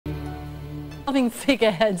Carving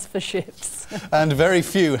figureheads for ships. And very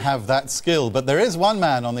few have that skill, but there is one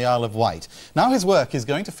man on the Isle of Wight. Now his work is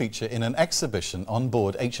going to feature in an exhibition on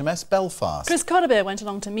board HMS Belfast. Chris Codderbeer went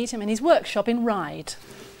along to meet him in his workshop in Ryde.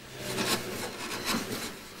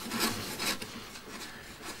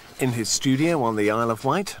 In his studio on the Isle of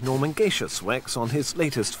Wight, Norman Gaches works on his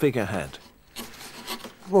latest figurehead.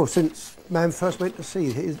 Well, since man first went to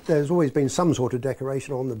sea, there's always been some sort of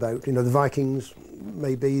decoration on the boat. You know, the Vikings,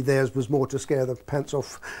 maybe theirs was more to scare the pants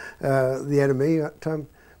off the enemy,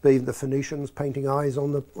 but even the Phoenicians painting eyes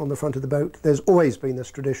on the front of the boat. There's always been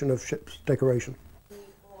this tradition of ship's decoration.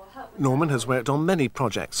 Norman has worked on many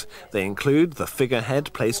projects. They include the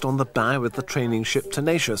figurehead placed on the bow of the training ship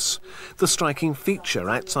Tenacious, the striking feature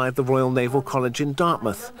outside the Royal Naval College in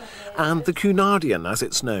Dartmouth, and the Cunardian, as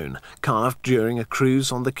it's known, carved during a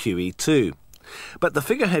cruise on the QE2. But the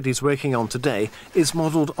figurehead he's working on today is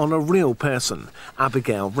modelled on a real person,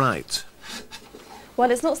 Abigail Wright. Well,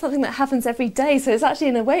 it's not something that happens every day, so it's actually,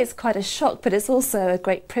 in a way, it's quite a shock, but it's also a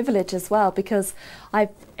great privilege as well, because I've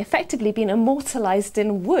effectively been immortalised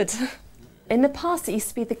in wood. In the past, it used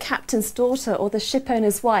to be the captain's daughter or the ship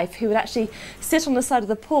owner's wife who would actually sit on the side of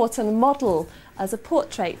the port and model as a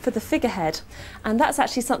portrait for the figurehead. And that's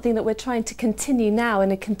actually something that we're trying to continue now in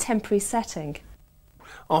a contemporary setting.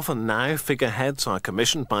 Often now, figureheads are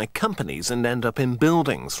commissioned by companies and end up in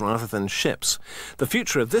buildings rather than ships. The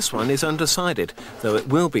future of this one is undecided, though it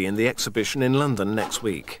will be in the exhibition in London next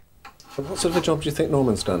week. What sort of a job do you think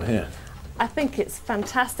Norman's done here? I think it's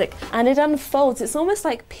fantastic, and it unfolds. It's almost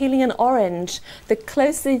like peeling an orange. The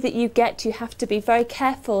closer that you get, you have to be very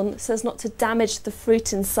careful so as not to damage the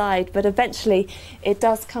fruit inside, but eventually it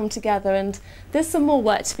does come together, and there's some more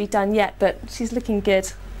work to be done yet, but she's looking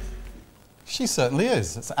good. She certainly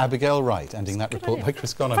is. It's Abigail Wright, ending that report by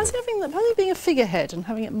Chris Codderbeer. Fancy being a figurehead and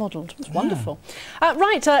having it modelled. It's wonderful.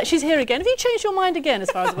 Right, she's here again. Have you changed your mind again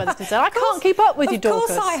as far as the weather's concerned? I can't keep up with you, Dorcas.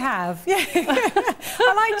 Of course I have. Yeah.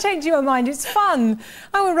 I like changing my mind. It's fun.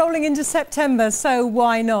 And we're rolling into September, so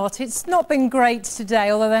why not? It's not been great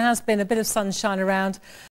today, although there has been a bit of sunshine around.